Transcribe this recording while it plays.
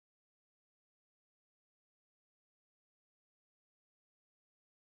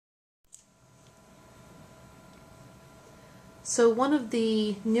So one of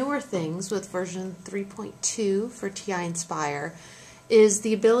the newer things with version 3.2 for TI-Nspire is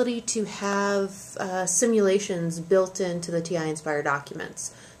the ability to have simulations built into the TI-Nspire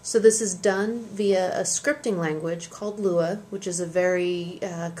documents. So this is done via a scripting language called Lua, which is a very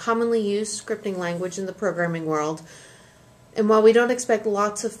commonly used scripting language in the programming world. And while we don't expect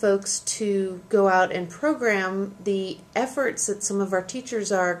lots of folks to go out and program, the efforts that some of our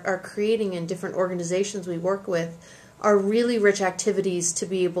teachers are creating in different organizations we work with are really rich activities to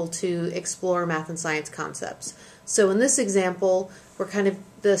be able to explore math and science concepts. So in this example, we're kind of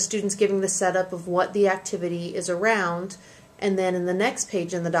the students giving the setup of what the activity is around, and then in the next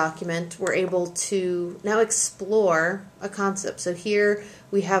page in the document, we're able to now explore a concept. So here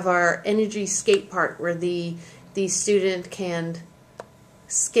we have our energy skate part where the student can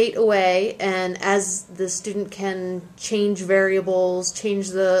skate away, and as the student can change variables, change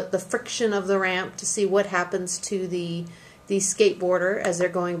the friction of the ramp to see what happens to the skateboarder as they're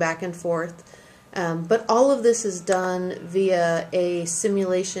going back and forth. But all of this is done via a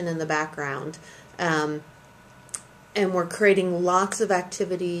simulation in the background. And we're creating lots of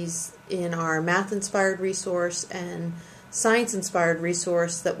activities in our math-inspired resource and science-inspired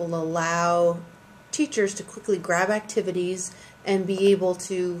resource that will allow teachers to quickly grab activities and be able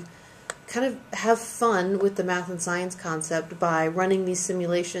to kind of have fun with the math and science concept by running these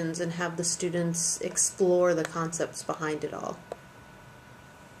simulations and have the students explore the concepts behind it all.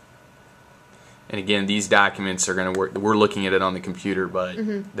 And again, these documents are going to work. We're looking at it on the computer, but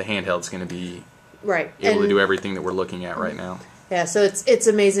the handheld's going to be able to do everything that we're looking at right now. Yeah, so it's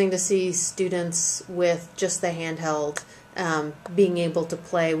amazing to see students with just the handheld being able to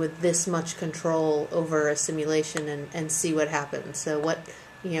play with this much control over a simulation and see what happens. So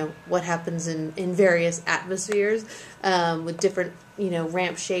what happens in various atmospheres with different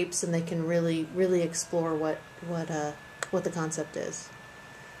ramp shapes, and they can really explore what the concept is.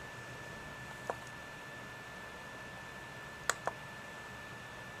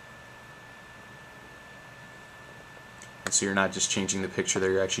 So you're not just changing the picture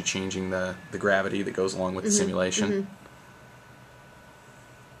there, you're actually changing the gravity that goes along with the simulation.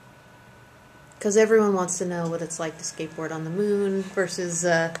 Because everyone wants to know what it's like to skateboard on the moon versus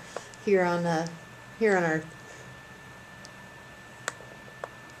here on Earth.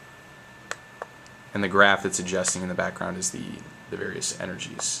 And the graph that's adjusting in the background is the various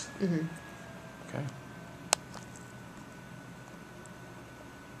energies. Okay.